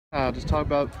Just talk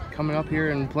about coming up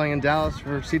here and playing in Dallas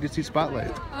for C2C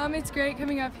Spotlight. It's great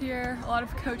coming up here. A lot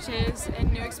of coaches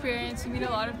and new experience. You meet a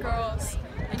lot of girls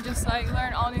and just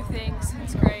learn all new things.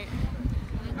 It's great.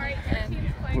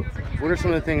 And what are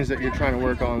some of the things that you're trying to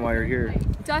work on while you're here?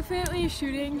 definitely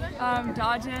shooting,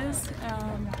 dodges.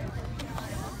 I'm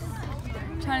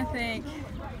trying to think.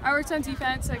 I worked on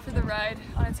defense, for the ride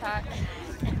on attack.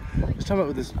 Just talk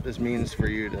about what this means for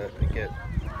you to get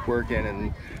working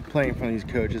and playing from these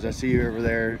coaches. I see you over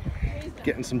there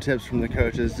getting some tips from the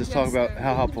coaches. Just talk about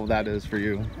how helpful that is for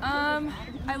you.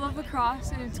 I love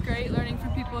lacrosse, and it's great learning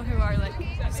from people who are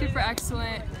super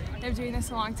excellent. They're doing this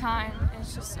a long time.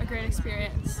 It's just a great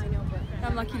experience.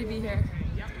 I'm lucky to be here.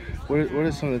 What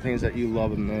are some of the things that you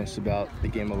love the most about the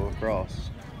game of lacrosse?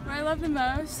 What I love the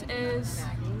most is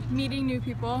meeting new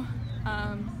people.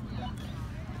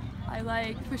 I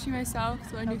like pushing myself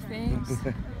to learn new things.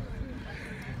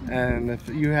 And if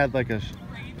you had like a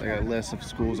list of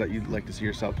schools that you'd like to see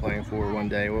yourself playing for one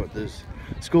day, what would those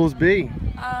schools be?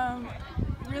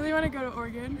 Really want to go to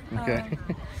Oregon. Okay.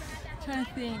 Trying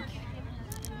to think.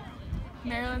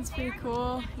 Maryland's pretty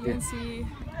cool. UNC,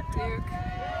 Duke,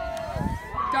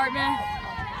 Dartmouth.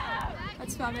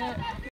 That's about it.